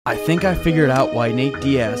I think I figured out why Nate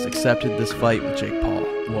Diaz accepted this fight with Jake Paul.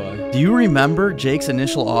 Why? Do you remember Jake's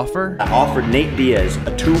initial offer? I offered Nate Diaz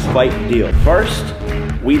a 2-fight deal. First,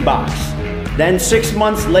 we box. Then 6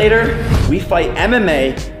 months later, we fight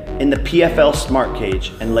MMA in the PFL Smart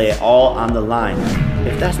Cage and lay it all on the line.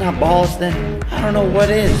 If that's not balls, then I don't know what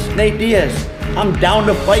is. Nate Diaz, I'm down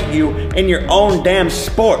to fight you in your own damn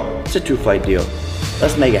sport. It's a 2-fight deal.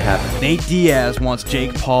 Let's make it happen. Nate Diaz wants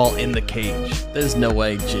Jake Paul in the cage. There's no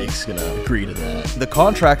way Jake's gonna agree to that. The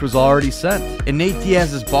contract was already sent, and Nate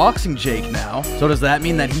Diaz is boxing Jake now. So does that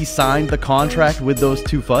mean that he signed the contract with those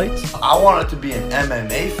 2 fights? I want it to be an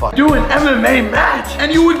MMA fight. Do an MMA match,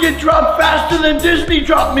 and you would get dropped faster than Disney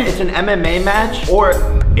dropped me. It's an MMA match, or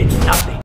it's nothing.